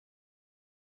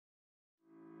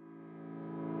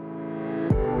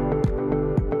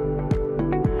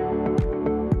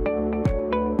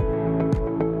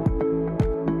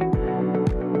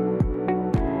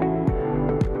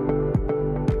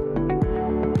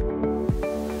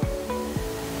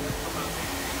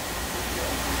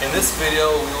In this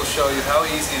video, we will show you how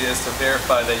easy it is to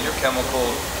verify that your chemical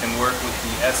can work with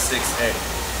the S6A.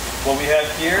 What we have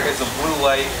here is a blue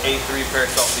light A3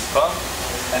 peristaltic pump,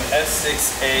 an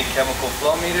S6A chemical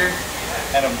flow meter,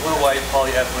 and a blue-white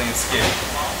polyethylene skid.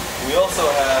 We also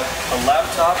have a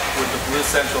laptop with the Blue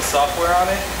Central software on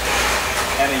it,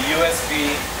 and a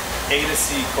USB A to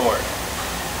C cord.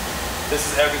 This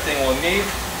is everything we'll need.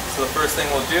 So the first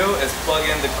thing we'll do is plug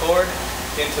in the cord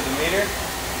into the meter.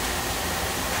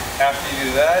 After you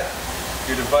do that,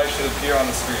 your device should appear on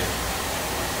the screen.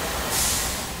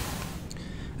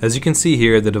 As you can see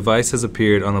here, the device has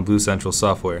appeared on the Blue Central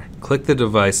software. Click the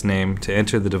device name to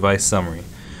enter the device summary.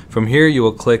 From here, you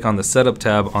will click on the Setup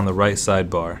tab on the right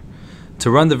sidebar.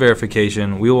 To run the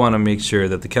verification, we will want to make sure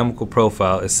that the chemical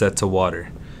profile is set to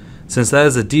water. Since that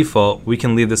is a default, we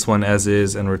can leave this one as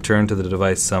is and return to the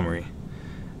device summary.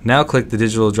 Now click the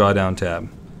Digital Drawdown tab.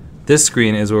 This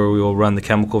screen is where we will run the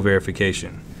chemical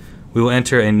verification. We will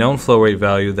enter a known flow rate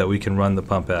value that we can run the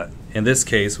pump at. In this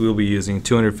case, we will be using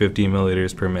 250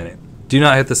 milliliters per minute. Do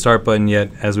not hit the start button yet,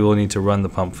 as we will need to run the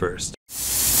pump first.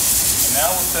 And now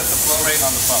we'll set the flow rate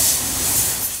on the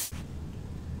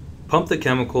pump. Pump the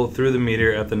chemical through the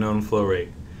meter at the known flow rate.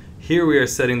 Here we are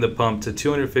setting the pump to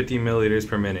 250 milliliters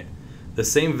per minute, the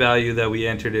same value that we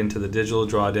entered into the digital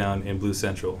drawdown in Blue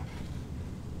Central.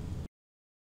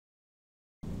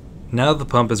 Now that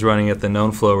the pump is running at the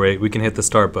known flow rate, we can hit the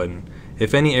start button.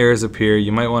 If any errors appear,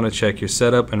 you might want to check your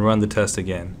setup and run the test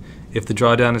again. If the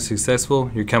drawdown is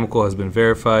successful, your chemical has been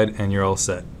verified and you're all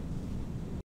set.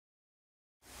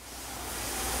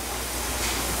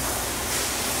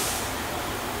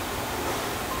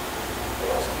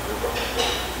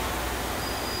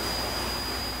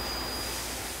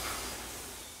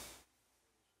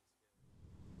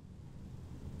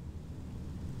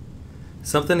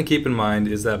 Something to keep in mind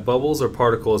is that bubbles or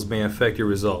particles may affect your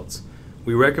results.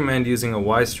 We recommend using a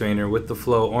Y strainer with the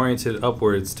flow oriented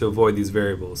upwards to avoid these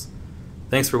variables.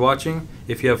 Thanks for watching.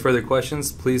 If you have further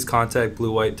questions, please contact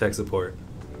Blue White Tech Support.